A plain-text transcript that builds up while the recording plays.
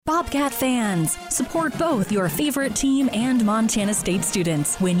Bobcat fans, support both your favorite team and Montana State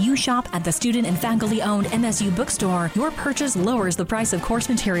students. When you shop at the student and faculty-owned MSU bookstore, your purchase lowers the price of course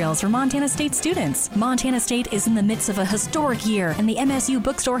materials for Montana State students. Montana State is in the midst of a historic year, and the MSU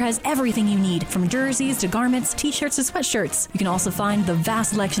bookstore has everything you need, from jerseys to garments, t-shirts to sweatshirts. You can also find the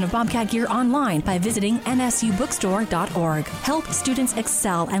vast selection of Bobcat gear online by visiting msubookstore.org. Help students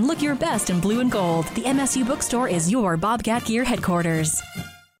excel and look your best in blue and gold. The MSU bookstore is your Bobcat gear headquarters.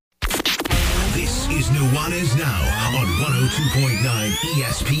 This is Nuanez Now on 102.9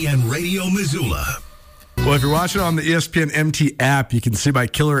 ESPN Radio Missoula. Well, if you're watching on the ESPN MT app, you can see my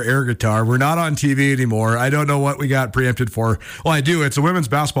killer air guitar. We're not on TV anymore. I don't know what we got preempted for. Well, I do. It's a women's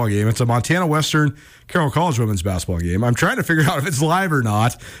basketball game. It's a Montana Western Carroll College women's basketball game. I'm trying to figure out if it's live or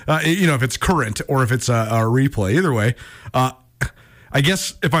not, if it's current or if it's a replay. Either way, I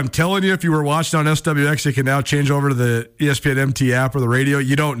guess if I'm telling you, if you were watching on SWX, you can now change over to the ESPN MT app or the radio.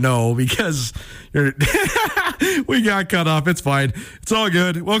 You don't know because we got cut off. It's fine. It's all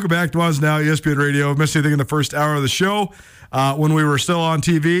good. Welcome back to us now, ESPN Radio. Missed anything in the first hour of the show when we were still on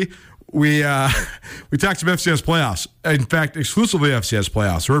TV. We talked some FCS playoffs. In fact, exclusively FCS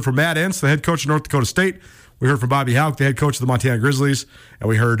playoffs. We heard from Matt Entz, the head coach of North Dakota State. We heard from Bobby Hauck, the head coach of the Montana Grizzlies, and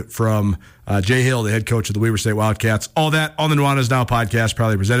we heard from Jay Hill, the head coach of the Weber State Wildcats. All that on the Nuanez Now podcast,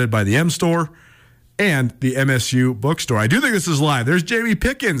 proudly presented by the M Store and the MSU Bookstore. I do think this is live. There's Jamie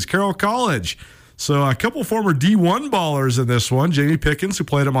Pickens, Carroll College. So a couple former D1 ballers in this one. Jamie Pickens, who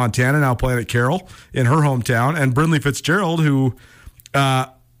played at Montana, now playing at Carroll in her hometown, and Brindley Fitzgerald, who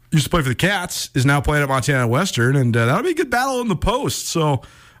used to play for the Cats, is now playing at Montana Western, and that'll be a good battle in the post. So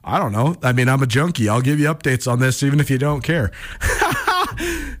I don't know. I mean, I'm a junkie. I'll give you updates on this even if you don't care.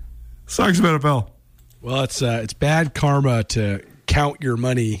 Sucks about NFL. Well, it's bad karma to count your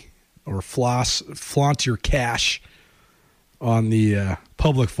money or flaunt your cash on the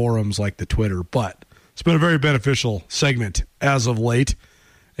public forums like the Twitter, but it's been a very beneficial segment as of late,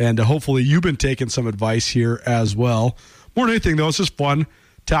 and hopefully you've been taking some advice here as well. More than anything, though, it's just fun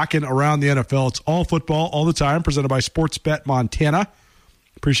talking around the NFL. It's all football all the time, presented by Sportsbet Montana.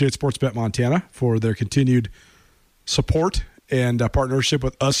 Appreciate Sportsbet Montana for their continued support and partnership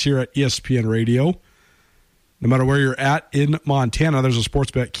with us here at ESPN Radio. No matter where you're at in Montana, there's a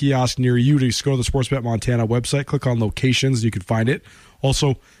Sportsbet kiosk near you. Just go to the Sportsbet Montana website, click on locations, you can find it.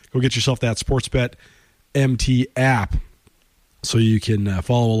 Also, go get yourself that Sportsbet MT app so you can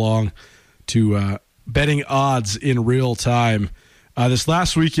follow along to betting odds in real time. This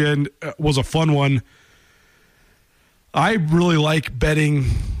last weekend was a fun one. I really like betting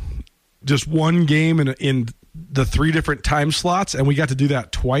just one game in the three different time slots, and we got to do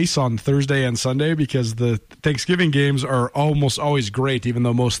that twice on Thursday and Sunday because the Thanksgiving games are almost always great, even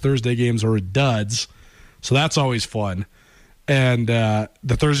though most Thursday games are duds. So that's always fun. And the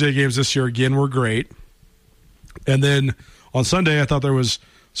Thursday games this year, again, were great. And then on Sunday, I thought there was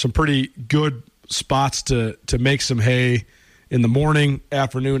some pretty good spots to make some hay in the morning,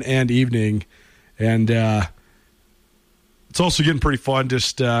 afternoon, and evening. And it's also getting pretty fun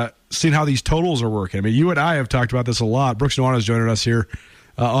just seeing how these totals are working. I mean, you and I have talked about this a lot. Brooks Nuanez is joining us here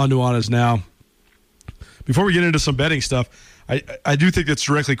on Nuanez Now. Before we get into some betting stuff, I do think that's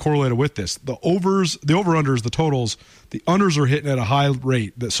directly correlated with this. The over-unders, the totals, the unders are hitting at a high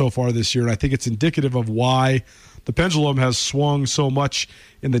rate so far this year, and I think it's indicative of why the pendulum has swung so much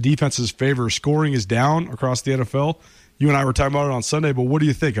in the defense's favor. Scoring is down across the NFL. You and I were talking about it on Sunday, but what do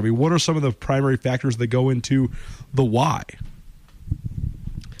you think? I mean, what are some of the primary factors that go into the why?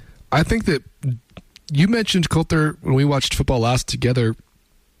 I think that you mentioned, Coulter, when we watched football last together,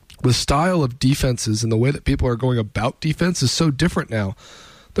 the style of defenses and the way that people are going about defense is so different now.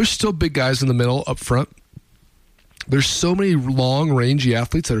 There's still big guys in the middle up front. There's so many long, rangy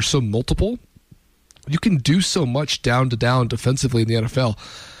athletes that are so multiple. You can do so much down to down defensively in the NFL.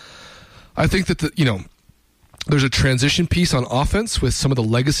 I think that there's a transition piece on offense with some of the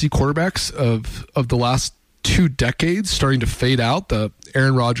legacy quarterbacks of the last 2 decades starting to fade out. The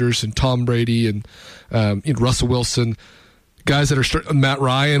Aaron Rodgers and Tom Brady and Russell Wilson, guys that are Matt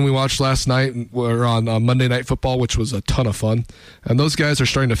Ryan we watched last night and were on Monday Night Football, which was a ton of fun. And those guys are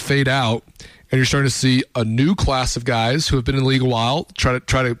starting to fade out, and you're starting to see a new class of guys who have been in the league a while try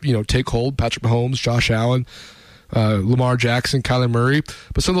to take hold. Patrick Mahomes, Josh Allen, Lamar Jackson, Kyler Murray,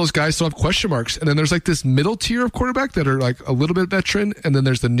 but some of those guys still have question marks. And then there's like this middle tier of quarterback that are like a little bit veteran, and then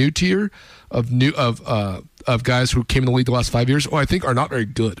there's the new tier of guys who came in the league the last 5 years, who I think are not very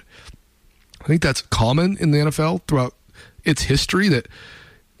good. I think that's common in the NFL throughout its history that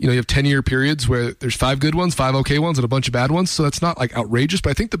you have 10-year periods where there's 5 good ones, 5 okay ones, and a bunch of bad ones. So that's not like outrageous,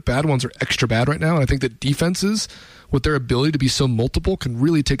 but I think the bad ones are extra bad right now. And I think that defenses, with their ability to be so multiple, can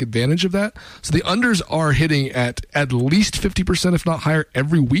really take advantage of that. So the unders are hitting at least 50%, if not higher,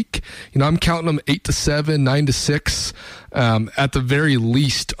 every week. I'm counting them 8-7, 9-6. At the very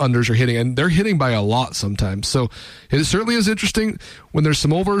least, unders are hitting, and they're hitting by a lot sometimes. So it certainly is interesting when there's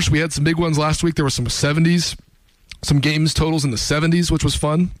some overs. We had some big ones last week. There were some 70s. Some games totals in the 70s, which was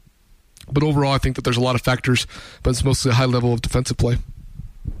fun. But overall, I think that there's a lot of factors, but it's mostly a high level of defensive play.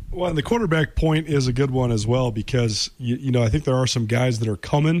 Well, and the quarterback point is a good one as well because, I think there are some guys that are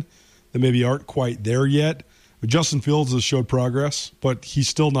coming that maybe aren't quite there yet. Justin Fields has showed progress, but he's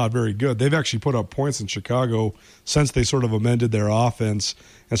still not very good. They've actually put up points in Chicago since they sort of amended their offense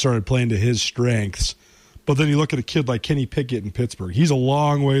and started playing to his strengths. But then you look at a kid like Kenny Pickett in Pittsburgh. He's a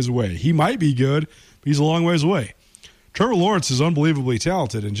long ways away. He might be good, but he's a long ways away. Trevor Lawrence is unbelievably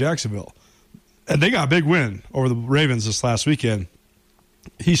talented in Jacksonville. And they got a big win over the Ravens this last weekend.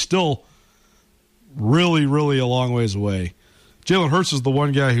 He's still really, really a long ways away. Jalen Hurts is the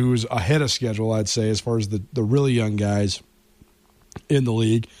one guy who's ahead of schedule, I'd say, as far as the really young guys in the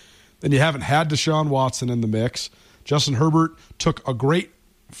league. Then you haven't had Deshaun Watson in the mix. Justin Herbert took a great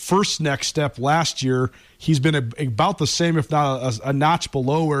first next step last year. He's been about the same, if not a notch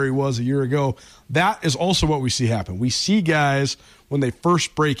below where he was a year ago. That is also what we see happen. We see guys when they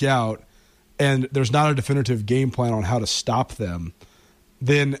first break out and there's not a definitive game plan on how to stop them.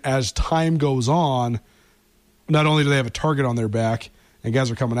 Then as time goes on, not only do they have a target on their back and guys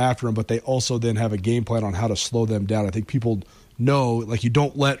are coming after them, but they also then have a game plan on how to slow them down. I think people know, like, you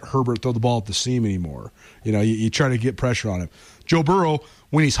don't let Herbert throw the ball at the seam anymore. You try to get pressure on him. Joe Burrow,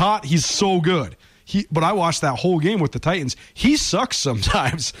 when he's hot, he's so good. But I watched that whole game with the Titans. He sucks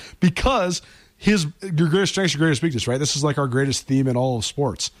sometimes because your greatest strength, your greatest weakness, right? This is like our greatest theme in all of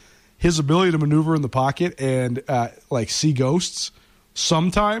sports. His ability to maneuver in the pocket and see ghosts.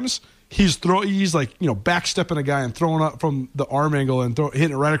 Sometimes he's backstepping a guy and throwing up from the arm angle and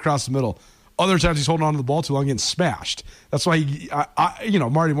hitting it right across the middle. Other times he's holding on to the ball too long and getting smashed. That's why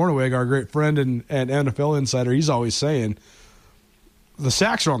Marty Mornhinweg, our great friend and NFL insider, he's always saying the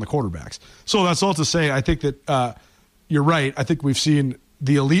sacks are on the quarterbacks. So that's all to say, I think that you're right. I think we've seen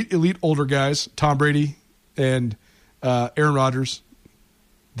the elite older guys, Tom Brady and Aaron Rodgers,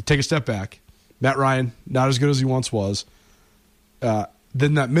 take a step back. Matt Ryan, not as good as he once was.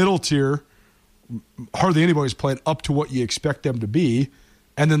 Then that middle tier, hardly anybody's playing up to what you expect them to be.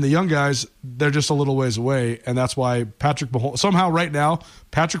 And then the young guys, they're just a little ways away, and that's why Patrick Mahomes, somehow right now,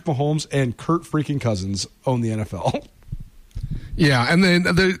 Patrick Mahomes and Kirk freaking Cousins own the NFL. Yeah, and then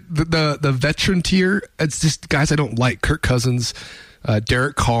the veteran tier, it's just guys I don't like. Kirk Cousins,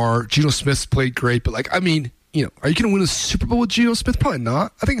 Derek Carr, Geno Smith's played great, but are you going to win a Super Bowl with Geno Smith? Probably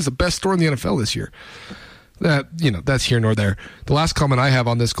not. I think it's the best story in the NFL this year. That's here nor there. The last comment I have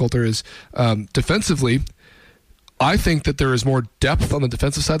on this, Coulter, is defensively, I think that there is more depth on the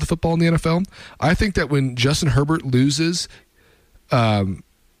defensive side of the football in the NFL. I think that when Justin Herbert loses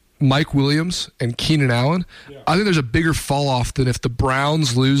Mike Williams and Keenan Allen, I think there's a bigger fall off than if the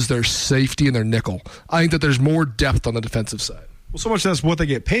Browns lose their safety and their nickel. I think that there's more depth on the defensive side. Well, so much that's what they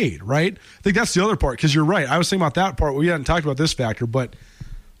get paid, right? I think that's the other part, because you're right. I was thinking about that part. We hadn't talked about this factor, but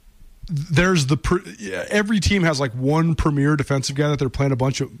there's every team has like one premier defensive guy that they're paying a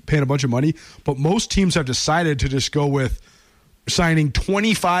bunch of money, but most teams have decided to just go with signing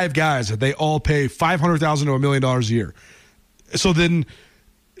 25 guys that they all pay $500,000 to $1 million a year. So then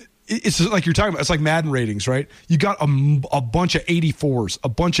it's like you're talking about, it's like Madden ratings, right? You got a bunch of 84s, a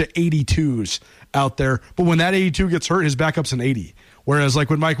bunch of 82s out there, but when that 82 gets hurt, his backup's an 80. Whereas like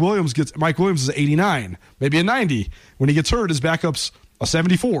when Mike Williams is 89, maybe a 90. When he gets hurt, his backup's a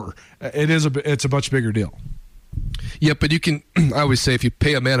 74. It's a much bigger deal. Yeah, but you can. I always say if you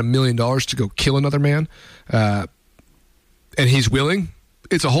pay a man $1 million to go kill another man, and he's willing,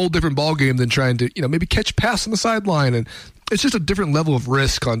 it's a whole different ballgame than trying to maybe catch a pass on the sideline, and it's just a different level of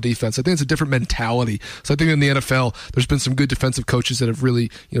risk on defense. I think it's a different mentality. So I think in the NFL, there's been some good defensive coaches that have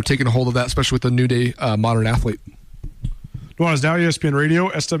really taken a hold of that, especially with the new day modern athlete. Nuanez Now, ESPN Radio,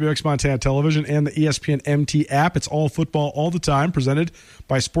 SWX Montana Television, and the ESPN MT app. It's all football all the time, presented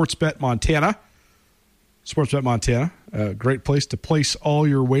by Sportsbet Montana. Sportsbet Montana. A great place to place all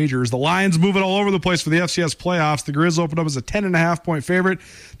your wagers. The Lions moving all over the place for the FCS playoffs. The Grizz opened up as a 10.5-point favorite.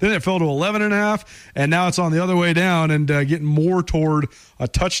 Then it fell to 11.5, and now it's on the other way down and getting more toward a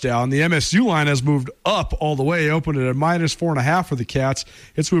touchdown. The MSU line has moved up all the way. Opened at a -4.5 for the Cats.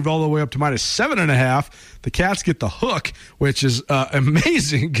 It's moved all the way up to -7.5. The Cats get the hook, which is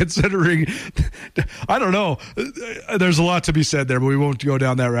amazing considering, I don't know, there's a lot to be said there, but we won't go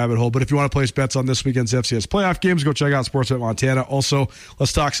down that rabbit hole. But if you want to place bets on this weekend's FCS playoff games, go check out Sportsbet Montana. Also,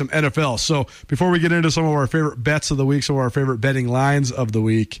 let's talk some NFL. So before we get into some of our favorite bets of the week, some of our favorite betting lines of the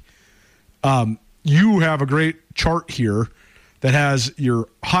week, you have a great chart here that has your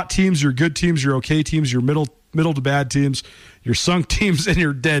hot teams, your good teams, your okay teams, your middle to bad teams, your sunk teams, and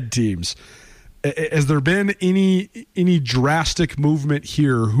your dead teams. Has there been any drastic movement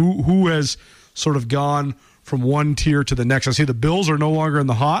here? Who has sort of gone from one tier to the next? I see the Bills are no longer in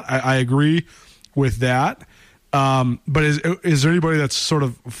the hot. I agree with that. But is there anybody that's sort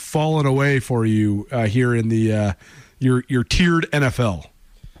of fallen away for you here in the your tiered NFL?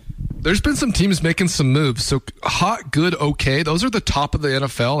 There's been some teams making some moves. So hot, good, okay. Those are the top of the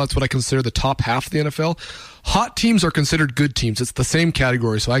NFL. That's what I consider the top half of the NFL. Hot teams are considered good teams. It's the same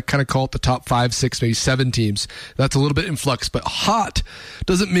category. So I kind of call it the top 5, 6, maybe 7 teams. That's a little bit in flux. But hot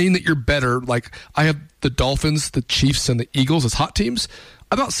doesn't mean that you're better. Like I have the Dolphins, the Chiefs, and the Eagles as hot teams.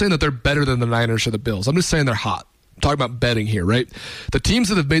 I'm not saying that they're better than the Niners or the Bills. I'm just saying they're hot. I'm talking about betting here, right? The teams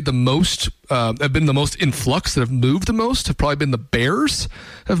that have made the most, have been the most in flux, that have moved the most, have probably been the Bears,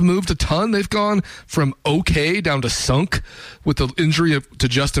 have moved a ton. They've gone from okay down to sunk with the injury to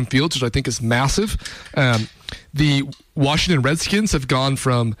Justin Fields, which I think is massive. The Washington Redskins have gone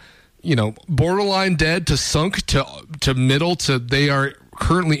from, borderline dead to sunk to middle to they are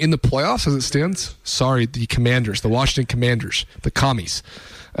currently in the playoffs as it stands. Sorry, the Commanders, the Washington Commanders, the commies,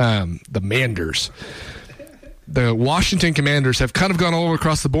 the Manders. The Washington Commanders have kind of gone all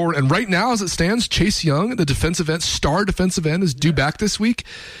across the board. And right now, as it stands, Chase Young, the star defensive end, is due back this week.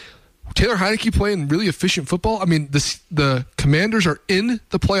 Taylor Heineke playing really efficient football. I mean, the Commanders are in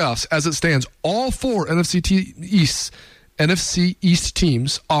the playoffs as it stands. All 4 NFC East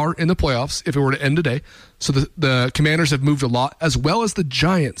teams are in the playoffs if it were to end today. So the Commanders have moved a lot, as well as the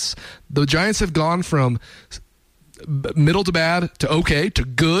Giants. The Giants have gone from middle to bad to okay to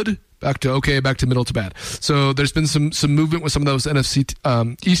good, back to okay, back to middle to bad. So there's been some movement with some of those NFC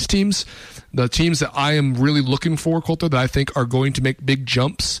East teams. The teams that I am really looking for, Coulter, that I think are going to make big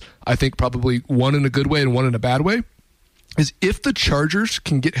jumps, I think probably one in a good way and one in a bad way, is if the Chargers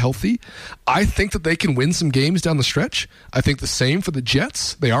can get healthy, I think that they can win some games down the stretch. I think the same for the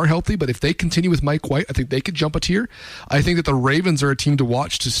Jets. They are healthy, but if they continue with Mike White, I think they could jump a tier. I think that the Ravens are a team to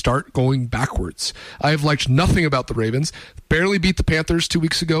watch to start going backwards. I have liked nothing about the Ravens. Barely beat the Panthers 2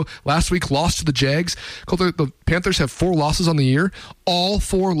 weeks ago. Last week, lost to the Jags. The Panthers have 4 losses on the year. All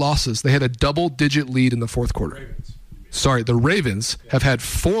 4 losses. They had a double-digit lead in the fourth quarter. Sorry, the Ravens have had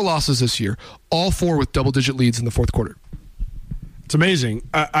 4 losses this year, all 4 with double-digit leads in the fourth quarter. It's amazing.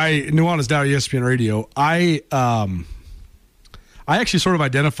 Nuanez Now, ESPN Radio. I actually sort of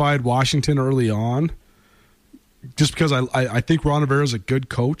identified Washington early on, just because I think Ron Rivera is a good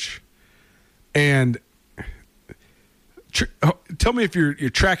coach. And tell me if you're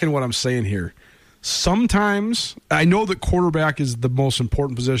tracking what I'm saying here. Sometimes I know that quarterback is the most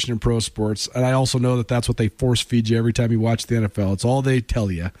important position in pro sports, and I also know that that's what they force feed you every time you watch the NFL. It's all they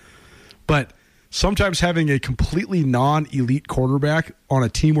tell you. But sometimes having a completely non-elite quarterback on a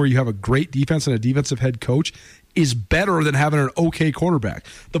team where you have a great defense and a defensive head coach is better than having an okay quarterback.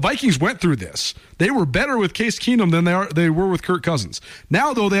 The Vikings went through this. They were better with Case Keenum than they were with Kirk Cousins.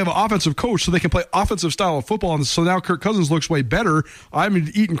 Now, though, they have an offensive coach, so they can play offensive style of football, and so now Kirk Cousins looks way better. I've been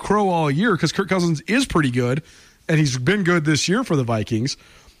eating crow all year because Kirk Cousins is pretty good, and he's been good this year for the Vikings.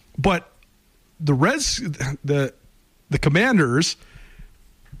 But the Commanders,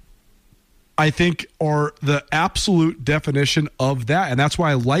 I think, are the absolute definition of that. And that's why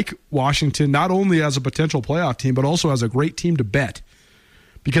I like Washington, not only as a potential playoff team, but also as a great team to bet.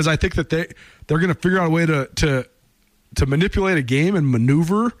 Because I think that they're going to figure out a way to manipulate a game and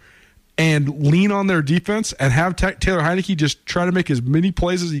maneuver and lean on their defense and have Taylor Heineke just try to make as many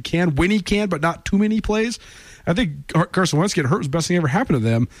plays as he can, when he can, but not too many plays. I think Carson Wentz getting hurt was the best thing ever happened to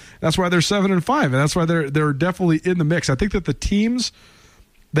them. That's why they're 7-5, and that's why they're definitely in the mix. I think that the teams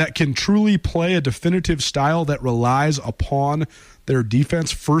that can truly play a definitive style that relies upon their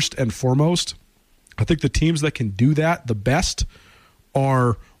defense first and foremost, I think the teams that can do that the best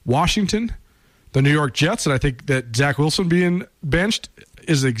are Washington, the New York Jets, and I think that Zach Wilson being benched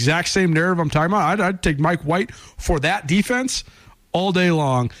is the exact same narrative I'm talking about. I'd take Mike White for that defense all day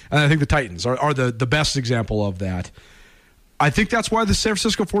long, and I think the Titans are the best example of that. I think that's why the San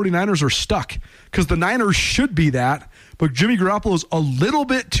Francisco 49ers are stuck, because the Niners should be that, but Jimmy Garoppolo is a little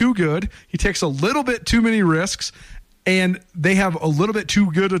bit too good. He takes a little bit too many risks, and they have a little bit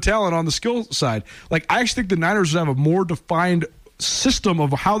too good a talent on the skill side. Like, I actually think the Niners would have a more defined system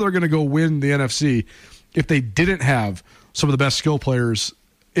of how they're going to go win the NFC if they didn't have some of the best skill players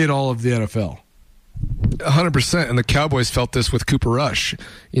in all of the NFL. 100%, and the Cowboys felt this with Cooper Rush.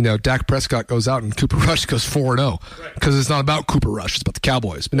 You know, Dak Prescott goes out and Cooper Rush goes 4-0 because it's not about Cooper Rush, it's about the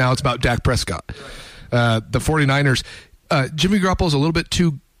Cowboys. But now it's about Dak Prescott. The 49ers, Jimmy Garoppolo's a little bit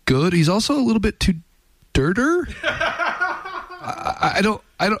too good. He's also a little bit too dirter. I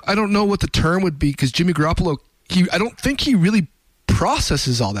don't know what the term would be, because Jimmy Garoppolo, I don't think he really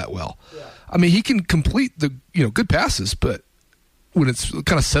processes all that well. Yeah. I mean, he can complete the good passes, but when it's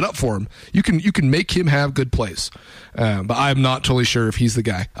kind of set up for him, you can make him have good plays. But I'm not totally sure if he's the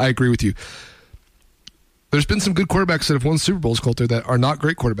guy. I agree with you. There's been some good quarterbacks that have won Super Bowls, Colter, that are not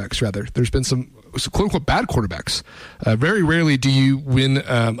great quarterbacks, rather. There's been some quote-unquote bad quarterbacks. Very rarely do you win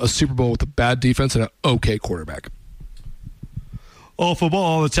a Super Bowl with a bad defense and an okay quarterback. All football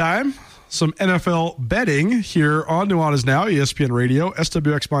all the time. Some NFL betting here on Nuanez Now, ESPN Radio,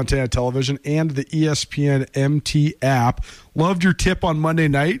 SWX Montana Television, and the ESPN MT app. Loved your tip on Monday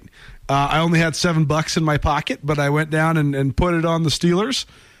night. I only had $7 in my pocket, but I went down and put it on the Steelers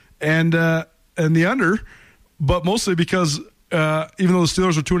and the under, but mostly because even though the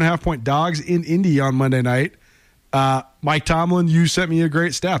Steelers were 2.5-point dogs in Indy on Monday night, Mike Tomlin, you sent me a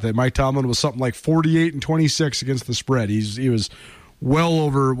great stat that Mike Tomlin was something like 48-26 against the spread. He was well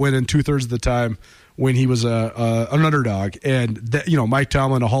over winning 2/3 of the time when he was an underdog. And Mike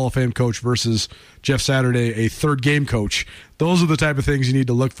Tomlin, a Hall of Fame coach, versus Jeff Saturday, a third game coach. Those are the type of things you need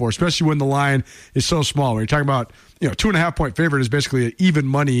to look for, especially when the line is so small. When you're talking about 2.5-point favorite is basically an even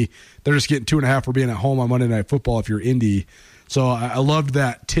money. They're just getting 2.5 for being at home on Monday Night Football if you're Indy. So I loved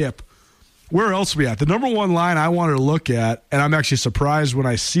that tip. Where else are we at? The number one line I wanted to look at, and I'm actually surprised when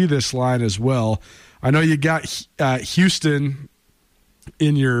I see this line as well. I know you got Houston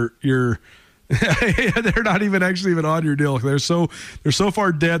in your they're not even on your deal. They're so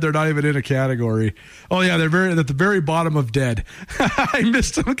far dead, they're not even in a category. Oh yeah, they're at the very bottom of dead. I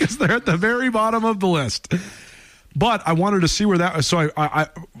missed them because they're at the very bottom of the list. But I wanted to see where that was. So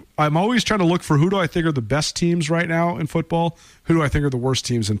I'm always trying to look for who do I think are the best teams right now in football, who do I think are the worst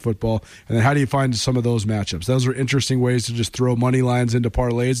teams in football, and then how do you find some of those matchups? Those are interesting ways to just throw money lines into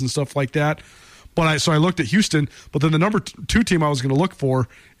parlays and stuff like that. But I looked at Houston, but then the number 2 team I was going to look for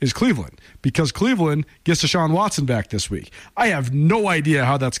is Cleveland, because Cleveland gets Deshaun Watson back this week. I have no idea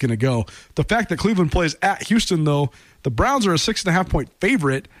how that's going to go. The fact that Cleveland plays at Houston, though, the Browns are a 6.5-point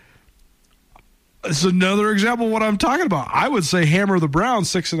favorite. It's another example of what I'm talking about. I would say hammer the Browns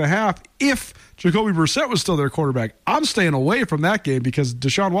 6.5 if Jacoby Brissett was still their quarterback. I'm staying away from that game because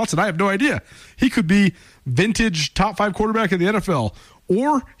Deshaun Watson, I have no idea. He could be vintage top 5 quarterback in the NFL,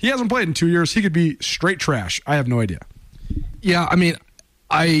 or he hasn't played in 2 years. He could be straight trash. I have no idea. Yeah, I mean,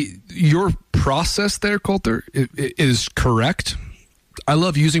 your process there, Colter, is correct. I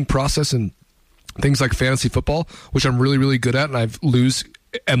love using process in things like fantasy football, which I'm really, really good at, and I lose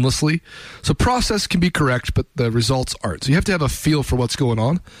endlessly. So process can be correct, but the results aren't. So you have to have a feel for what's going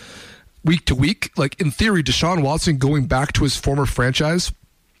on week to week. Like, in theory, Deshaun Watson going back to his former franchise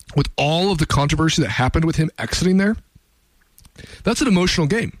with all of the controversy that happened with him exiting there, that's an emotional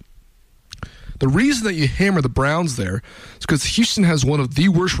game. The reason that you hammer the Browns there is because Houston has one of the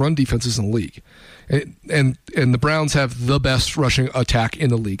worst run defenses in the league. And the Browns have the best rushing attack in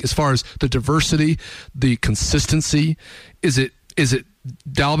the league. As far as the diversity, the consistency, is it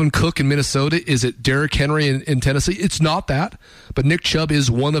Dalvin Cook in Minnesota? Is it Derrick Henry in Tennessee? It's not that. But Nick Chubb is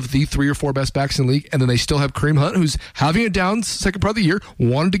one of the 3 or 4 best backs in the league. And then they still have Kareem Hunt, who's having a down second part of the year,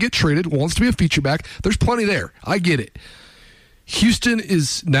 wanted to get traded, wants to be a feature back. There's plenty there. I get it. Houston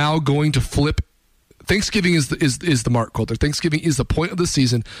is now going to flip. Thanksgiving is the mark, Colter. Thanksgiving is the point of the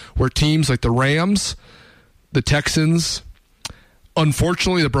season where teams like the Rams, the Texans,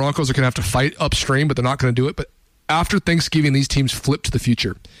 unfortunately the Broncos are going to have to fight upstream, but they're not going to do it. But after Thanksgiving, these teams flip to the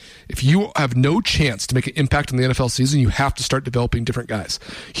future. If you have no chance to make an impact in the NFL season, you have to start developing different guys.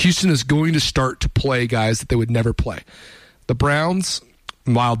 Houston is going to start to play guys that they would never play. The Browns,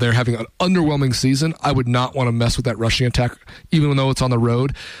 while they're having an underwhelming season, I would not want to mess with that rushing attack, even though it's on the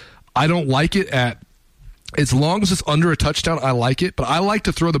road. I don't like it as long as it's under a touchdown, I like it. But I like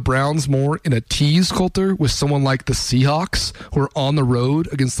to throw the Browns more in a tease, Colter, with someone like the Seahawks, who are on the road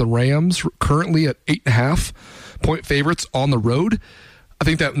against the Rams, currently at 8.5-point favorites on the road. I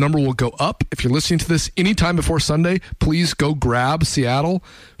think that number will go up. If you're listening to this anytime before Sunday, please go grab Seattle,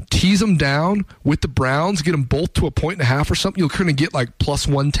 tease them down with the Browns, get them both to 1.5 or something. You're going to get like plus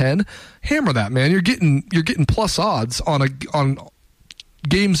 110. Hammer that, man. You're getting plus odds on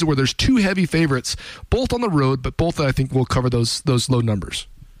games where there's two heavy favorites, both on the road, but both I think will cover those low numbers.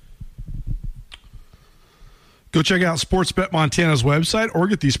 Go check out Sportsbet Montana's website or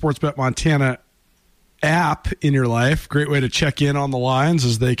get the Sportsbet Montana app in your life. Great way to check in on the lines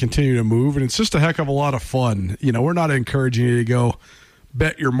as they continue to move, and it's just a heck of a lot of fun. We're not encouraging you to go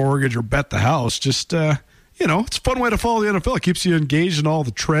bet your mortgage or bet the house. Just it's a fun way to follow the NFL. It keeps you engaged in all the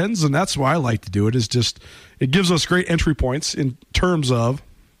trends, and that's why I like to do it. Is just it gives us great entry points in terms of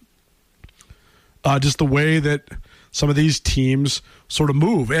just the way that some of these teams sort of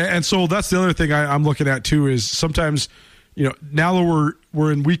move. And so that's the other thing I'm looking at too. Is sometimes now that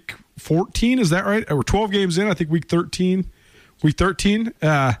we're in week 14, is that right? We're 12 games in. I think week 13.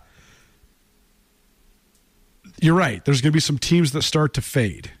 You're right. There's going to be some teams that start to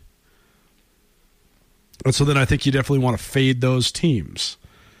fade. And so then I think you definitely want to fade those teams,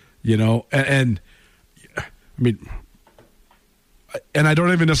 and I mean, and I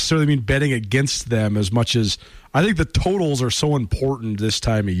don't even necessarily mean betting against them as much as I think the totals are so important this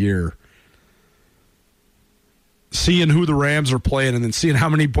time of year. Seeing who the Rams are playing and then seeing how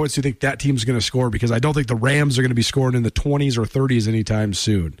many points you think that team's going to score, because I don't think the Rams are going to be scoring in the 20s or 30s anytime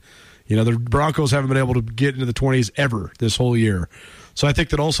soon. The Broncos haven't been able to get into the 20s ever this whole year. So I think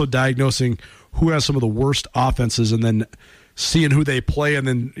that also diagnosing who has some of the worst offenses and then seeing who they play and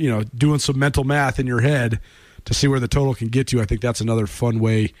then, doing some mental math in your head to see where the total can get to, I think that's another fun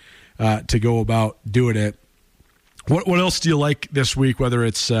way to go about doing it. What else do you like this week, whether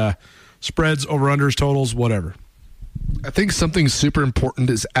it's spreads, over-unders, totals, whatever? I think something super important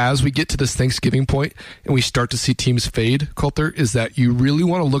is as we get to this Thanksgiving point and we start to see teams fade, Coulter, is that you really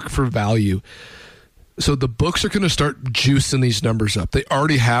want to look for value. So the books are going to start juicing these numbers up. They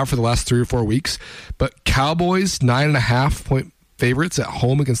already have for the last 3 or 4 weeks. But Cowboys, 9.5 point favorites at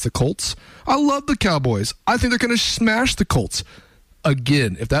home against the Colts. I love the Cowboys. I think they're going to smash the Colts.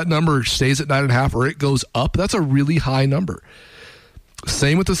 Again, if that number stays at 9.5 or it goes up, that's a really high number.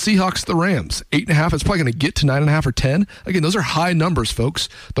 Same with the Seahawks, the Rams. 8.5, it's probably going to get to 9.5 or 10. Again, those are high numbers, folks.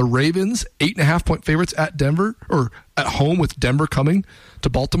 The Ravens, 8.5 point favorites at Denver, or at home with Denver coming to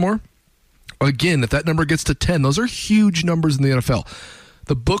Baltimore. Again, if that number gets to 10, those are huge numbers in the NFL.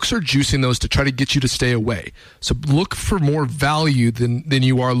 The books are juicing those to try to get you to stay away. So look for more value than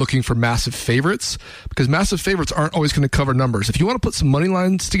you are looking for massive favorites, because massive favorites aren't always going to cover numbers. If you want to put some money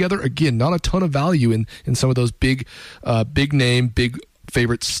lines together, again, not a ton of value in some of those big name, big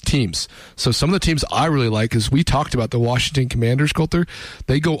favorites teams. So some of the teams I really like, is we talked about the Washington Commanders, Coulter.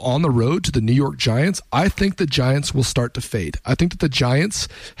 They go on the road to the New York Giants. I think the Giants will start to fade. I think that the Giants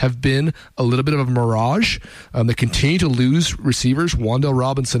have been a little bit of a mirage. They continue to lose receivers. Wan'Dale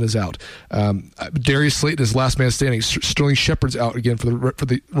Robinson is out. Darius Slayton is last man standing. Sterling Shepard's out again for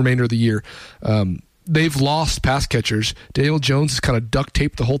the remainder of the year. They've lost pass catchers. Daniel Jones has kind of duct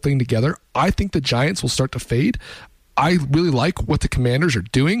taped the whole thing together. I think the Giants will start to fade. I really like what the Commanders are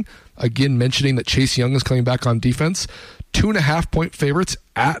doing. Again, mentioning that Chase Young is coming back on defense. 2.5 point favorites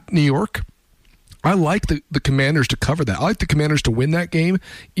at New York. I like the Commanders to cover that. I like the Commanders to win that game,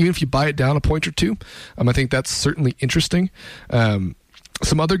 even if you buy it down a point or two. I think that's certainly interesting.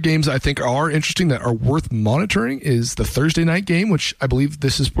 Some other games I think are interesting that are worth monitoring is the Thursday night game, which I believe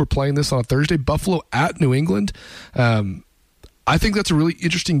we're playing this on a Thursday. Buffalo at New England. I think that's a really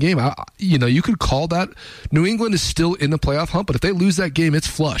interesting game. You could call that. New England is still in the playoff hunt, but if they lose that game, it's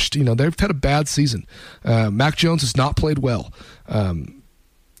flushed. They've had a bad season. Mac Jones has not played well.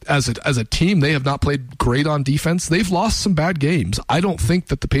 As a team, they have not played great on defense. They've lost some bad games. I don't think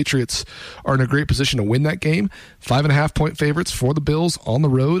that the Patriots are in a great position to win that game. 5.5 point favorites for the Bills on the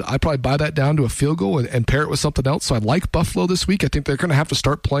road. I'd probably buy that down to a field goal and pair it with something else. So I like Buffalo this week. I think they're going to have to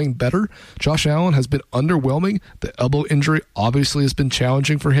start playing better. Josh Allen has been underwhelming. The elbow injury obviously has been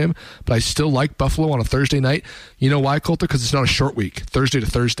challenging for him, but I still like Buffalo on a Thursday night. You know why, Coulter? Because it's not a short week, Thursday to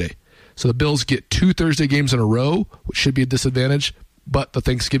Thursday. So the Bills get 2 Thursday games in a row, which should be a disadvantage. But the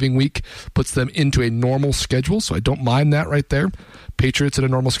Thanksgiving week puts them into a normal schedule, so I don't mind that right there. Patriots at a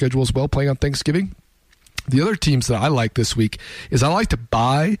normal schedule as well, playing on Thanksgiving. The other teams that I like this week is I like to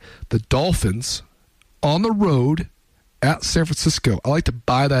buy the Dolphins on the road at San Francisco. I like to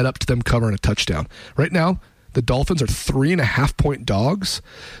buy that up to them covering a touchdown. Right now, the Dolphins are 3.5 point dogs.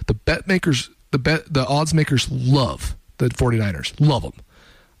 The odds makers love the 49ers. Love them.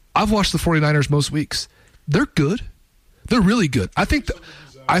 I've watched the 49ers most weeks. They're good. They're really good. I think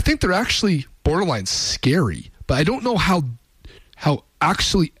they're actually borderline scary, but I don't know how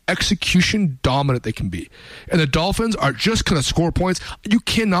actually execution dominant they can be. And the Dolphins are just going to score points. You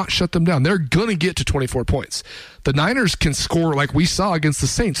cannot shut them down. They're going to get to 24 points. The Niners can score, like we saw against the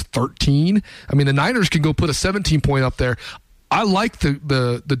Saints, 13. I mean, the Niners can go put a 17-point up there. I like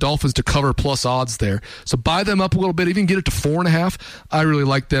the Dolphins to cover plus odds there. So buy them up a little bit, even get it to 4.5. I really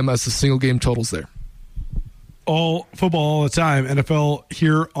like them as the single game totals there. All football all the time. NFL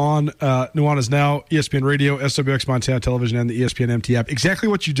here on Nuanez Now, ESPN Radio, SWX Montana Television, and the ESPN MT app. Exactly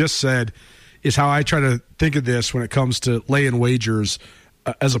what you just said is how I try to think of this when it comes to lay-in wagers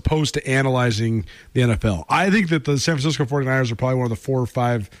as opposed to analyzing the NFL. I think that the San Francisco 49ers are probably one of the 4 or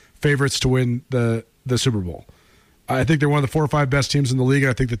 5 favorites to win the Super Bowl. I think they're one of the 4 or 5 best teams in the league, and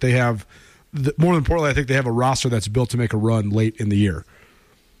I think that they have, more importantly, I think they have a roster that's built to make a run late in the year.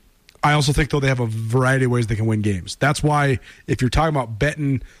 I also think, though, they have a variety of ways they can win games. That's why if you're talking about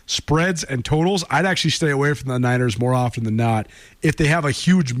betting spreads and totals, I'd actually stay away from the Niners more often than not. If they have a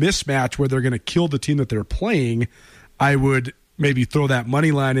huge mismatch where they're going to kill the team that they're playing, I would maybe throw that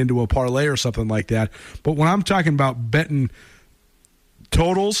money line into a parlay or something like that. But when I'm talking about betting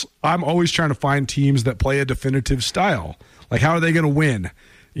totals, I'm always trying to find teams that play a definitive style. Like, how are they going to win?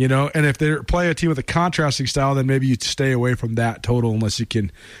 You know, and if they play a team with a contrasting style, then maybe you stay away from that total unless you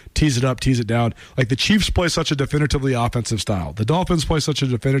can tease it up, tease it down. Like the Chiefs play such a definitively offensive style. The Dolphins play such a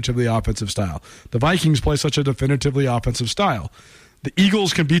definitively offensive style. The Vikings play such a definitively offensive style. The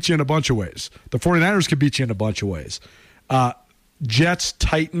Eagles can beat you in a bunch of ways. The 49ers can beat you in a bunch of ways. Jets,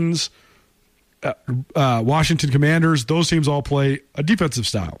 Titans, Washington Commanders, those teams all play a defensive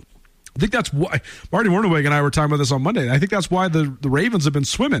style. I think that's why Marty Mornhinweg and I were talking about this on Monday. I think that's why the Ravens have been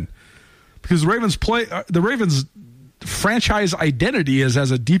swimming, because the Ravens franchise identity is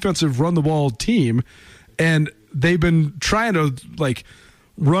as a defensive run the ball team, and they've been trying to like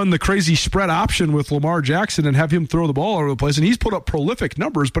run the crazy spread option with Lamar Jackson and have him throw the ball all over the place, and he's put up prolific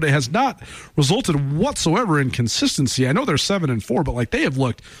numbers, but it has not resulted whatsoever in consistency. I know they're 7-4, but like they have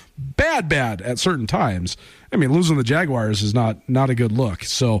looked bad at certain times. I mean, losing the Jaguars is not a good look.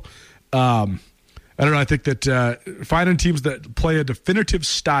 So. I don't know. I think that finding teams that play a definitive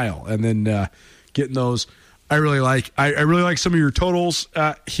style and then getting those, I really like. I really like some of your totals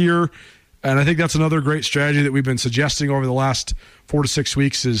here, and I think that's another great strategy that we've been suggesting over the last 4 to 6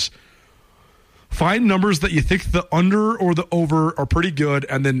 weeks is find numbers that you think the under or the over are pretty good,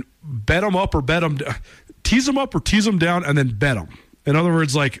 and then bet them up or tease them up or tease them down, and then bet them. In other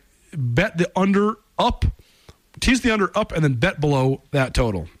words, like bet the under up, tease the under up, and then bet below that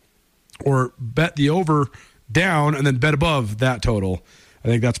total. Or bet the over down and then bet above that total. I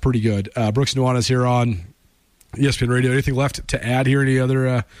think that's pretty good. Brooks Nuanez here on ESPN Radio. Anything left to add here? Any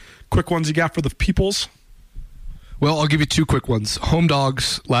other quick ones you got for the peoples? Well, I'll give you 2 quick ones. Home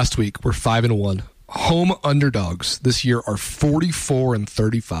dogs last week were 5-1. Home underdogs this year are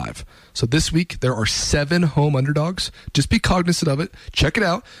 44-35. So this week there are 7 home underdogs. Just be cognizant of it. Check it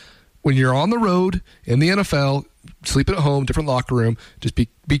out. When you're on the road in the NFL, sleeping at home, different locker room, just be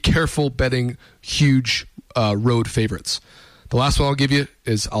careful betting huge road favorites. The last one I'll give you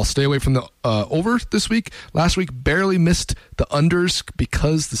is I'll stay away from the over this week. Last week, barely missed the unders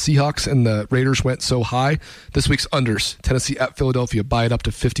because the Seahawks and the Raiders went so high. This week's unders, Tennessee at Philadelphia, buy it up to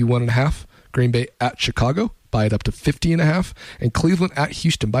 51.5. Green Bay at Chicago, buy it up to 50.5. And Cleveland at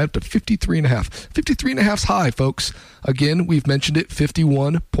Houston, buy it up to 53.5. 53.5's high, folks. Again, we've mentioned it,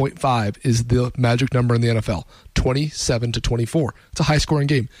 51.5 is the magic number in the NFL. 27-24. It's a high-scoring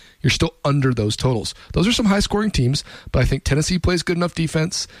game. You're still under those totals. Those are some high-scoring teams, but I think Tennessee plays good enough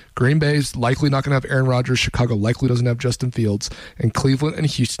defense. Green Bay's likely not going to have Aaron Rodgers. Chicago likely doesn't have Justin Fields. And Cleveland and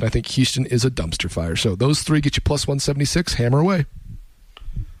Houston, I think Houston is a dumpster fire. So those 3 get you plus 176. Hammer away.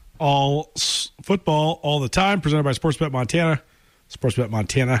 All football all the time, presented by Sportsbet Montana. Sportsbet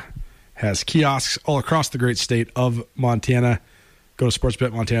Montana has kiosks all across the great state of Montana. Go to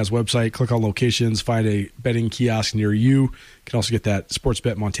Sportsbet Montana's website, click on locations, find a betting kiosk near you. You can also get that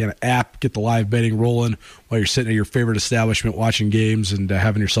Sportsbet Montana app, get the live betting rolling while you're sitting at your favorite establishment watching games and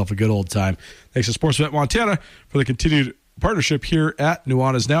having yourself a good old time. Thanks to Sportsbet Montana for the continued partnership here at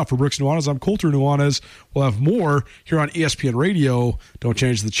Nuanez Now. For Brooks Nuanez, I'm Colter Nuanez. We'll have more here on ESPN Radio. Don't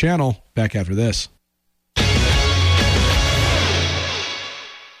change the channel. Back after this.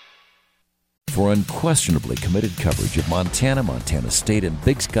 For unquestionably committed coverage of Montana, Montana State, and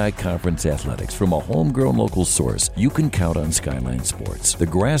Big Sky Conference athletics from a homegrown local source, you can count on Skyline Sports. The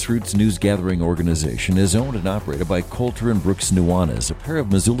grassroots news gathering organization is owned and operated by Coulter and Brooks Nuanez, a pair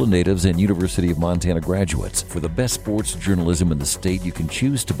of Missoula natives and University of Montana graduates. For the best sports journalism in the state, you can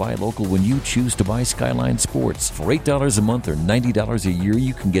choose to buy local when you choose to buy Skyline Sports. For $8 a month or $90 a year,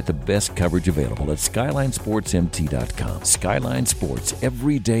 you can get the best coverage available at SkylineSportsMT.com. Skyline Sports,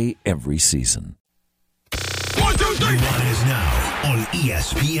 every day, every season. 1, 2, 3. One is now on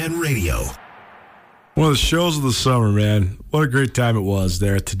ESPN Radio. One of the shows of the summer, man. What a great time it was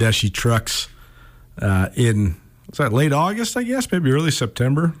there at Tedeschi Trucks was that late August, I guess? Maybe early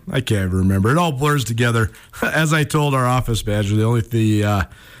September? I can't remember. It all blurs together. As I told our office manager, the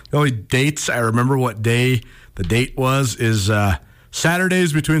only dates I remember what day the date was is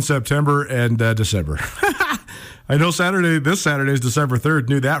Saturdays between September and December. I know this Saturday is December 3rd.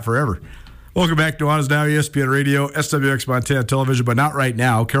 Knew that forever. Welcome back to Nuanez Now, ESPN Radio, SWX Montana Television, but not right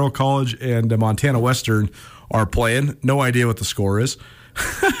now. Carroll College and Montana Western are playing. No idea what the score is.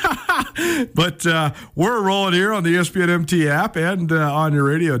 But we're rolling here on the ESPN MT app and on your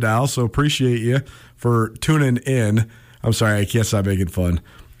radio dial, so appreciate you for tuning in. I'm sorry, I can't stop making fun.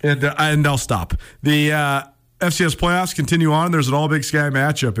 And I'll stop. The FCS playoffs continue on. There's an all-Big Sky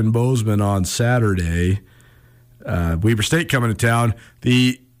matchup in Bozeman on Saturday. Weber State coming to town.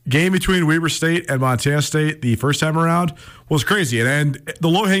 The game between Weber State and Montana State the first time around was crazy. And the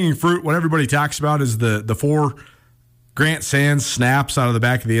low-hanging fruit, what everybody talks about is the 4 Grant Sands snaps out of the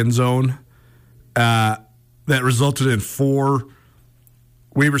back of the end zone that resulted in 4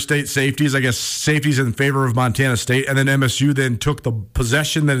 Weber State safeties, I guess safeties in favor of Montana State. And then MSU then took the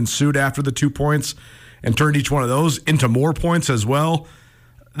possession that ensued after the 2 points and turned each one of those into more points as well.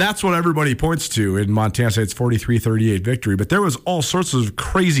 That's what everybody points to in Montana State's 43-38 victory. But there was all sorts of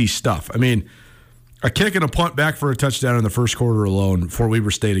crazy stuff. I mean, a kick and a punt back for a touchdown in the first quarter alone for Weber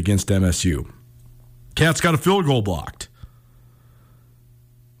State against MSU. Cats got a field goal blocked.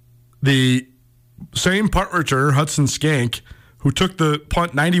 The same punt returner, Hudson Skank, who took the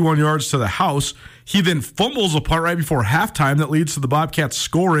punt 91 yards to the house, he then fumbles a punt right before halftime that leads to the Bobcats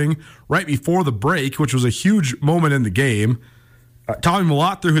scoring right before the break, which was a huge moment in the game. Tommy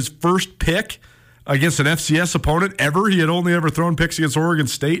Mellott threw his first pick against an FCS opponent ever. He had only ever thrown picks against Oregon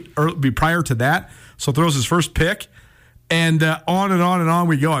State prior to that, so throws his first pick. And on and on and on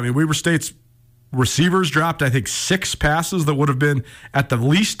we go. I mean, Weber State's receivers dropped, I think, 6 passes that would have been at the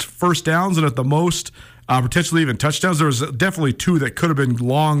least first downs and at the most potentially even touchdowns. There was definitely 2 that could have been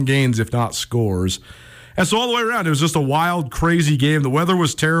long gains, if not scores. And so all the way around, it was just a wild, crazy game. The weather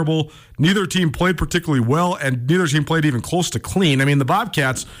was terrible. Neither team played particularly well, and neither team played even close to clean. I mean, the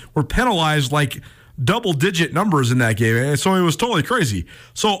Bobcats were penalized like double-digit numbers in that game, and so it was totally crazy.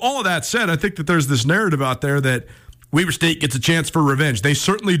 So all of that said, I think that there's this narrative out there that Weber State gets a chance for revenge. They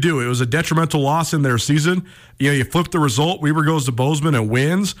certainly do. It was a detrimental loss in their season. You flip the result. Weber goes to Bozeman and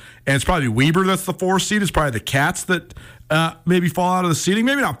wins, and it's probably Weber that's the 4th seed. It's probably the Cats that maybe fall out of the seeding.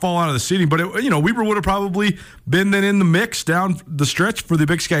 Maybe not fall out of the seeding, but Weber would have probably been then in the mix down the stretch for the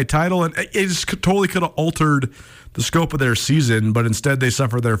Big Sky title, and it just totally could have altered the scope of their season, but instead they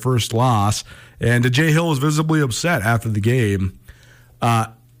suffered their first loss, and Jay Hill was visibly upset after the game.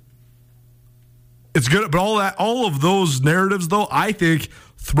 It's good, but all of those narratives, though, I think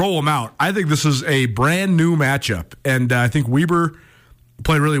throw them out. I think this is a brand new matchup, and I think Weber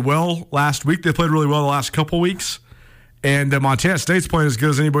played really well last week. They played really well the last couple weeks, and Montana State's playing as good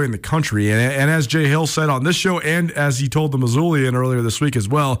as anybody in the country. And as Jay Hill said on this show, and as he told the Missoulian earlier this week as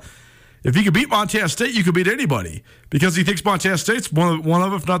well, if you could beat Montana State, you could beat anybody, because he thinks Montana State's one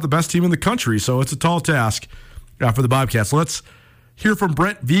of, if not the best team in the country. So it's a tall task for the Bobcats. Let's hear from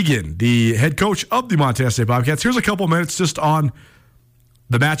Brent Vigen, the head coach of the Montana State Bobcats. Here's a couple minutes just on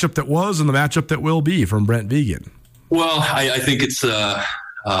the matchup that was and the matchup that will be from Brent Vigen. Well, I think it's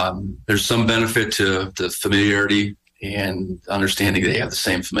there's some benefit to the familiarity and understanding they have the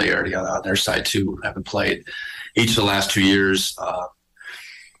same familiarity on their side too, having played each of the last 2 years.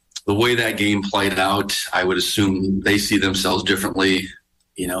 The way that game played out, I would assume they see themselves differently,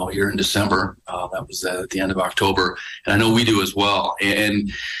 here in December. That was at the end of October. And I know we do as well.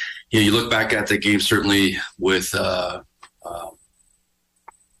 And you look back at the game certainly with a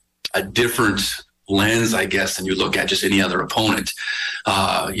different lens, I guess, than you look at just any other opponent.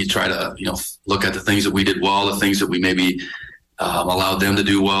 You try to, look at the things that we did well, the things that we maybe allowed them to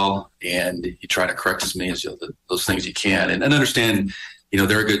do well, and you try to correct as many as those things you can. And understand,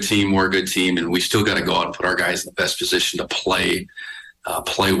 they're a good team, we're a good team, and we still got to go out and put our guys in the best position to play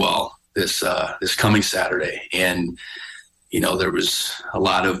well this coming Saturday. And there was a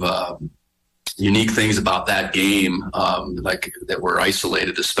lot of unique things about that game, like that were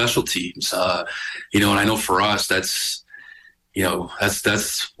isolated to special teams. And I know for us, that's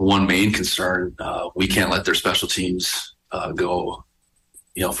one main concern. We can't let their special teams go,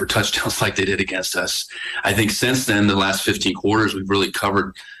 for touchdowns like they did against us. I think since then, the last 15 quarters, we've really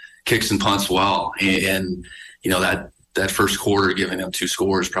covered kicks and punts well. And that first quarter, giving them 2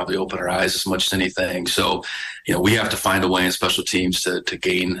 scores probably opened our eyes as much as anything. So, we have to find a way in special teams to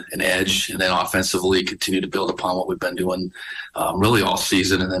gain an edge, and then offensively continue to build upon what we've been doing really all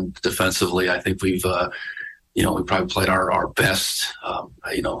season. And then defensively, I think we've we probably played our best,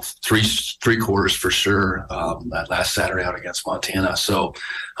 3 quarters for sure that last Saturday out against Montana. So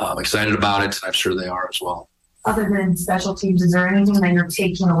I'm excited about it. I'm sure they are as well. Other than special teams, is there anything that you're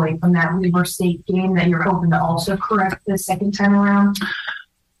taking away from that Weber State game that you're hoping to also correct the second time around?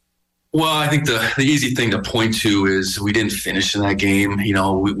 Well, I think the easy thing to point to is we didn't finish in that game.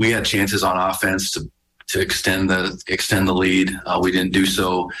 We had chances on offense to extend the lead. We didn't do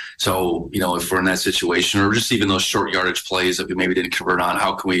so. So, if we're in that situation, or just even those short yardage plays that we maybe didn't convert on,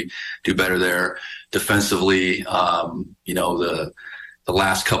 how can we do better there? Defensively, the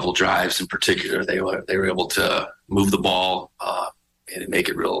last couple drives in particular, they were able to move the ball and make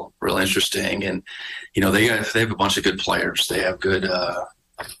it real interesting. And they have a bunch of good players. They have good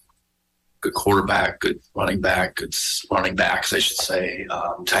quarterback, good running backs, I should say,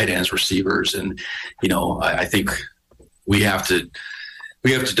 tight ends, receivers, and I think we have to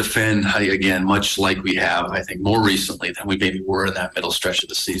defend again, much like we have, I think, more recently than we maybe were in that middle stretch of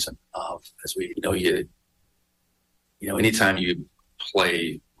the season. As we anytime you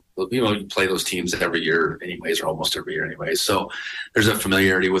play those teams every year anyways, or almost every year anyways. So there's a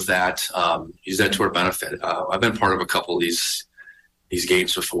familiarity with that. Use that to our benefit. I've been part of a couple of these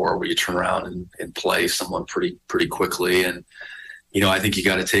games before where you turn around and play someone pretty quickly. And, I think you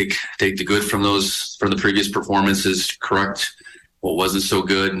got to take the good from the previous performances, correct what wasn't so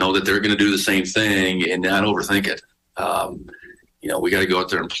good, know that they're going to do the same thing and not overthink it. We got to go out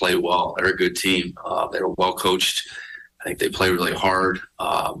there and play well. They're a good team. They're well coached. I think they play really hard,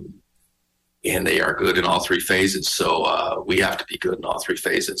 and they are good in all 3 phases. So we have to be good in all 3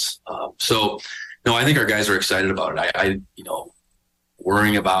 phases. I think our guys are excited about it.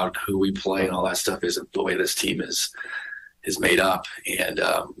 Worrying about who we play and all that stuff isn't the way this team is made up. And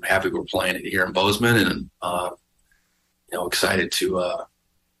happy we're playing it here in Bozeman, and excited to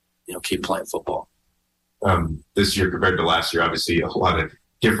keep playing football. This year compared to last year, obviously a lot of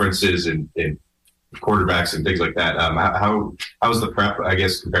differences in quarterbacks and things like that. How was the prep, I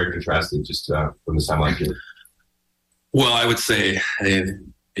guess, compared and contrasted just from this time last year? Well, I would say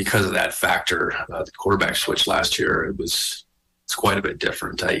because of that factor, the quarterback switch last year, it's quite a bit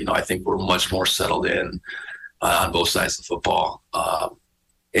different. I think we're much more settled in on both sides of the football,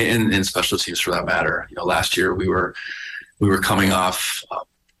 and special teams for that matter. Last year we were coming off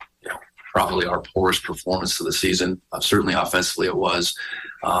probably our poorest performance of the season. Certainly offensively it was.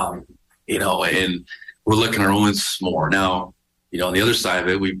 And we're licking our wounds more now. On the other side of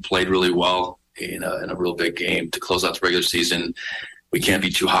it, we played really well in a real big game to close out the regular season. We can't be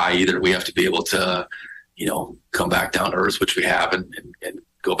too high either. We have to be able to, come back down to earth, which we have, and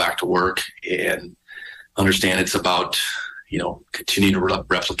go back to work and understand it's about, continue to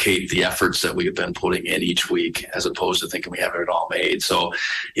replicate the efforts that we have been putting in each week, as opposed to thinking we have it all made. So,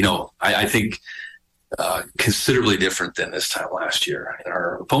 I think considerably different than this time last year. And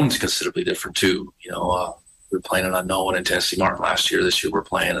our opponent's considerably different too. We were playing an unknown in Tennessee Martin last year. This year we're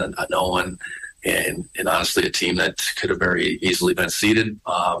playing an unknown and honestly a team that could have very easily been seeded.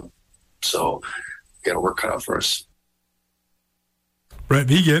 So got to work cut out for us. Brent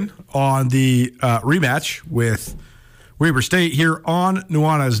Vigen on the rematch with Weber State here on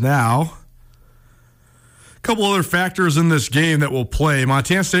Nuanez Now. A couple other factors in this game that will play.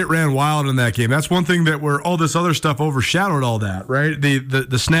 Montana State ran wild in that game. That's one thing that where all this other stuff overshadowed all that, right?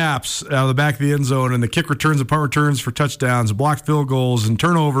 The snaps out of the back of the end zone and the kick returns and punt returns for touchdowns, blocked field goals and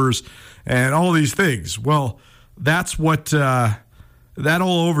turnovers and all these things. Well, that's what that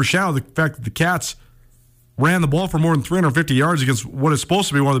all overshadowed the fact that the Cats ran the ball for more than 350 yards against what is supposed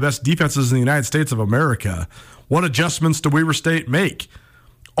to be one of the best defenses in the United States of America. What adjustments did Weber State make?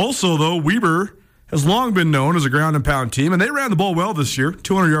 Also, though, Weber has long been known as a ground and pound team, and they ran the ball well this year,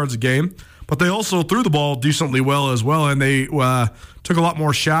 200 yards a game, but they also threw the ball decently well as well, and they took a lot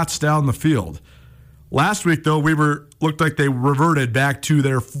more shots down the field. Last week, though, Weber looked like they reverted back to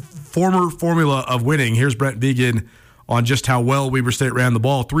their former formula of winning. Here's Brent Vigen on just how well Weber State ran the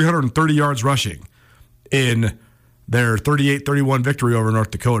ball, 330 yards rushing in their 38-31 victory over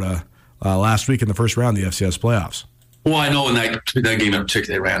North Dakota last week in the first round of the FCS playoffs. Well, I know in that game in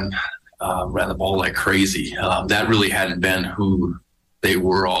particular, they ran ran the ball like crazy. That really hadn't been who they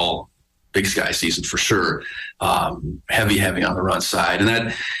were all Big Sky season for sure. Heavy on the run side. And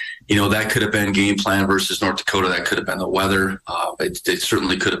that could have been game plan versus North Dakota. That could have been the weather. It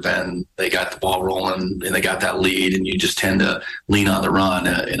certainly could have been they got the ball rolling and they got that lead, and you just tend to lean on the run.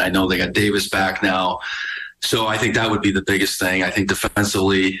 And I know they got Davis back now. So I think that would be the biggest thing. I think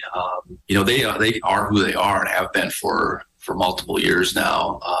defensively, they are who they are and have been for multiple years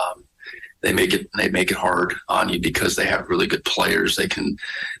now. They make it hard on you because they have really good players. They can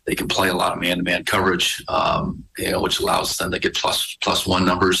play a lot of man-to-man coverage, which allows them to get plus one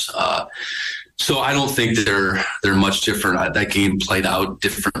numbers. So I don't think they're much different. That game played out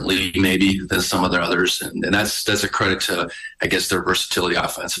differently maybe than some of their others, and that's a credit to, I guess, their versatility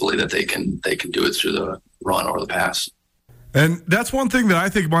offensively, that they can do it through the run or the pass. And that's one thing that I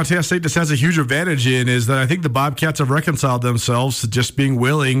think Montana State just has a huge advantage in, is that I think the Bobcats have reconciled themselves to just being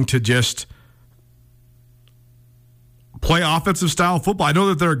willing to just play offensive style football. I know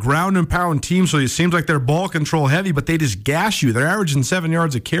that they're a ground and pound team, so it seems like they're ball control heavy, but they just gash you. They're averaging 7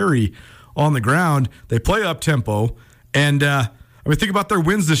 yards a carry on the ground. They play up tempo. And think about their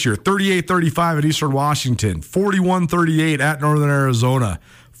wins this year: 38-35 at Eastern Washington, 41-38 at Northern Arizona,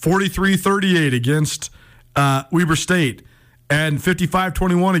 43-38 against Weber State, and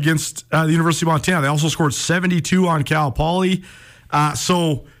 55-21 against the University of Montana. They also scored 72 on Cal Poly.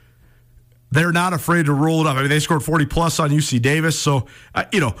 So they're not afraid to roll it up. I mean, they scored 40-plus on UC Davis. So,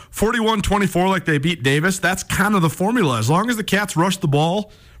 41-24 like they beat Davis, that's kind of the formula. As long as the Cats rush the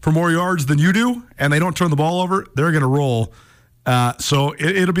ball for more yards than you do and they don't turn the ball over, they're going to roll. So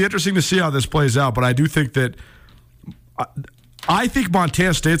it'll be interesting to see how this plays out. But I do think that I think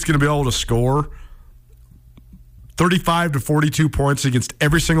Montana State's going to be able to score 35 to 42 points against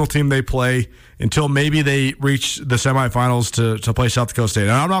every single team they play until maybe they reach the semifinals to play South Dakota State.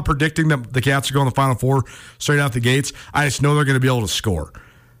 And I'm not predicting that the Cats are going to the Final Four straight out the gates. I just know they're going to be able to score.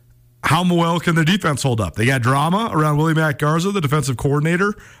 How well can their defense hold up? They got drama around Willie Mack Garza, the defensive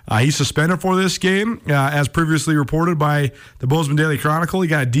coordinator. He's suspended for this game, as previously reported by the Bozeman Daily Chronicle. He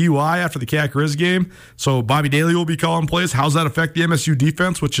got a DUI after the Cat Grizz game, so Bobby Daly will be calling plays. How's that affect the MSU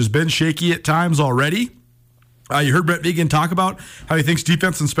defense, which has been shaky at times already? You heard Brett Vigen talk about how he thinks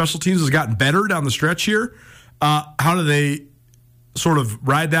defense and special teams has gotten better down the stretch here. How do they sort of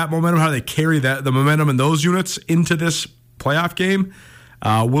ride that momentum? How do they carry the momentum in those units into this playoff game?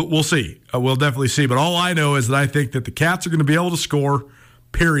 We'll see. We'll definitely see. But all I know is that I think that the Cats are going to be able to score,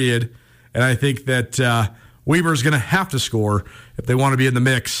 period. And I think that Weber is going to have to score if they want to be in the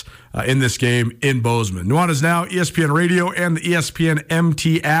mix in this game in Bozeman. Nuanez Now, ESPN Radio, and the ESPN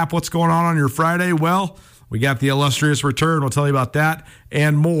MT app. What's going on your Friday? Well, we got the illustrious return. We'll tell you about that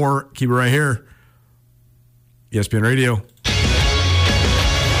and more. Keep it right here. ESPN Radio.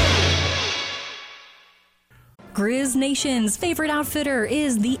 Grizz Nation's favorite outfitter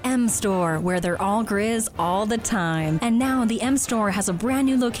is the M Store, where they're all Grizz all the time. And now the M Store has a brand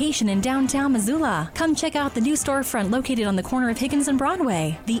new location in downtown Missoula. Come check out the new storefront located on the corner of Higgins and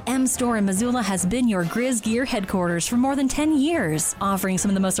Broadway. The M Store in Missoula has been your Grizz gear headquarters for more than 10 years, offering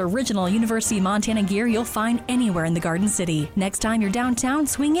some of the most original University of Montana gear you'll find anywhere in the Garden City. Next time you're downtown,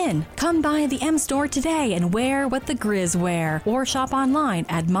 swing in. Come by the M Store today and wear what the Grizz wear, or shop online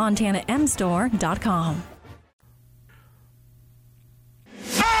at montanamstore.com.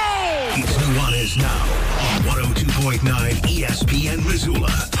 It's Nuanez Now on 102.9 ESPN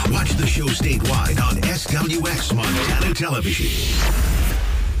Missoula. Watch the show statewide on SWX Montana Television.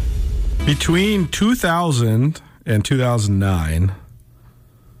 Between 2000 and 2009,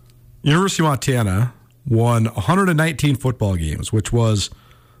 University of Montana won 119 football games, which was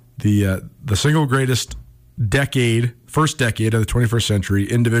the single greatest first decade of the 21st century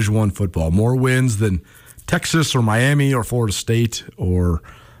in Division I football. More wins than Texas or Miami or Florida State or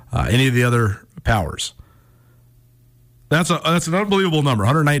any of the other powers. That's an unbelievable number.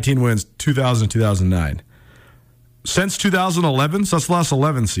 119 wins, 2000 and 2009. Since 2011, so that's the last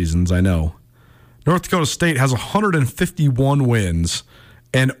 11 seasons, I know, North Dakota State has 151 wins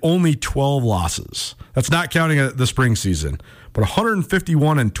and only 12 losses. That's not counting the spring season, but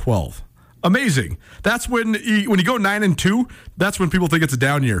 151 and 12. Amazing. That's when you go 9-2, that's when people think it's a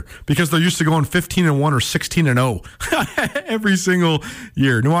down year, because they're used to going 15-1 or 16-0 every single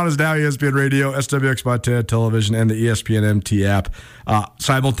year. Nuanez Now, ESPN Radio, SWX Montana Television, and the ESPN MT app,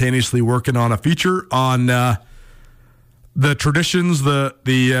 simultaneously working on a feature on the traditions,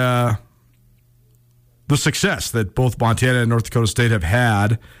 the success that both Montana and North Dakota State have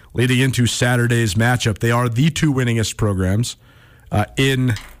had leading into Saturday's matchup. They are the two winningest programs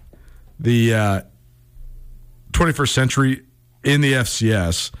in the 21st century in the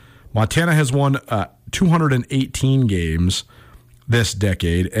FCS. Montana has won 218 games this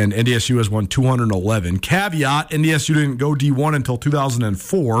decade, and NDSU has won 211. Caveat, NDSU didn't go D1 until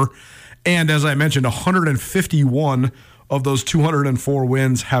 2004, and as I mentioned, 151 of those 204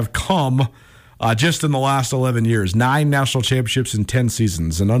 wins have come just in the last 11 years. 9 national championships in 10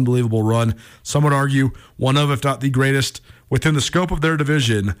 seasons. An unbelievable run. Some would argue one of, if not the greatest, within the scope of their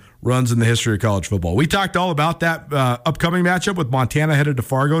division, runs in the history of college football. We talked all about that upcoming matchup with Montana headed to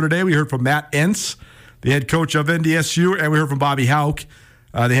Fargo today. We heard from Matt Entz, the head coach of NDSU, and we heard from Bobby Hauck,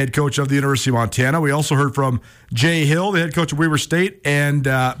 the head coach of the University of Montana. We also heard from Jay Hill, the head coach of Weber State, and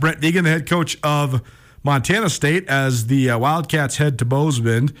Brent Deegan, the head coach of Montana State, as the Wildcats head to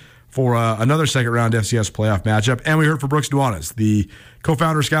Bozeman for another second-round FCS playoff matchup. And we heard from Brooks Nuanez, the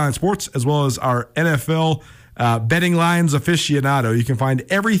co-founder of Skyline Sports, as well as our NFL betting lines aficionado. You can find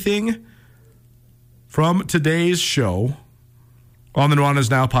everything from today's show on the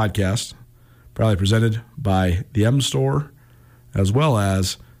Nuanez Now podcast, proudly presented by the M Store, as well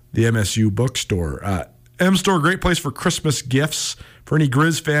as the MSU Bookstore. M Store, great place for Christmas gifts. For any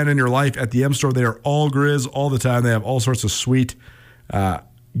Grizz fan in your life, at the M Store, they are all Grizz all the time. They have all sorts of sweet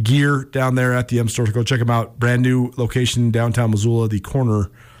gear down there at the M Store. So go check them out. Brand new location downtown Missoula, the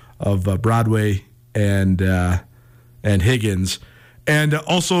corner of Broadway and Higgins. And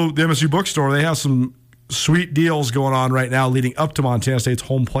also the MSU Bookstore, they have some sweet deals going on right now leading up to Montana State's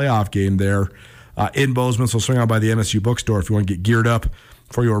home playoff game there in Bozeman. So swing on by the MSU Bookstore if you want to get geared up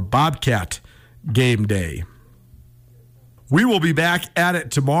for your Bobcat game day. We will be back at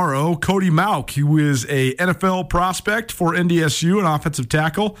it tomorrow. Cody Mauch, who is a NFL prospect for NDSU, an offensive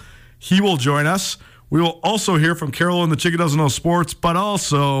tackle, he will join us. We will also hear from Carolyn, the Chicken Doesn't Know Sports, but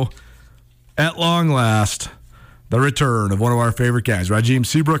also, at long last, the return of one of our favorite guys, Rajim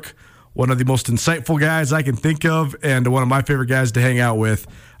Seabrook, one of the most insightful guys I can think of, and one of my favorite guys to hang out with.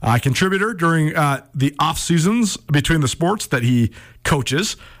 Contributor during the off seasons between the sports that he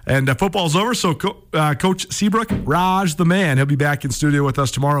coaches. And football's over, so Coach Seabrook, Raj the man, he'll be back in studio with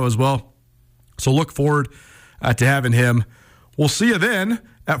us tomorrow as well. So look forward to having him. We'll see you then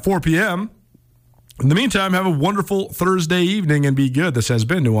at 4 p.m. In the meantime, have a wonderful Thursday evening and be good. This has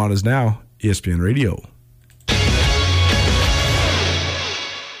been Nuanez Now, ESPN Radio.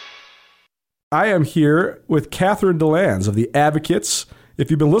 I am here with Catherine DeLands of the Advocates.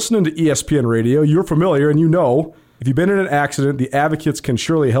 If you've been listening to ESPN Radio, you're familiar and you know if you've been in an accident, the Advocates can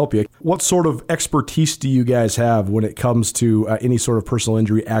surely help you. What sort of expertise do you guys have when it comes to any sort of personal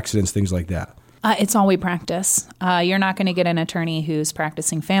injury, accidents, things like that? It's all we practice. You're not going to get an attorney who's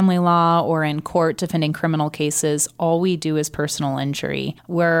practicing family law or in court defending criminal cases. All we do is personal injury.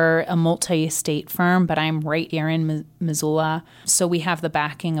 We're a multi-state firm, but I'm right here in Missoula. So we have the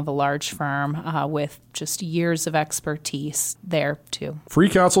backing of a large firm with just years of expertise there, too. Free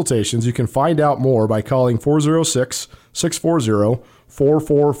consultations. You can find out more by calling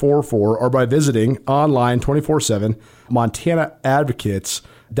 406-640-4444 or by visiting online 24/7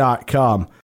 MontanaAdvocates.com.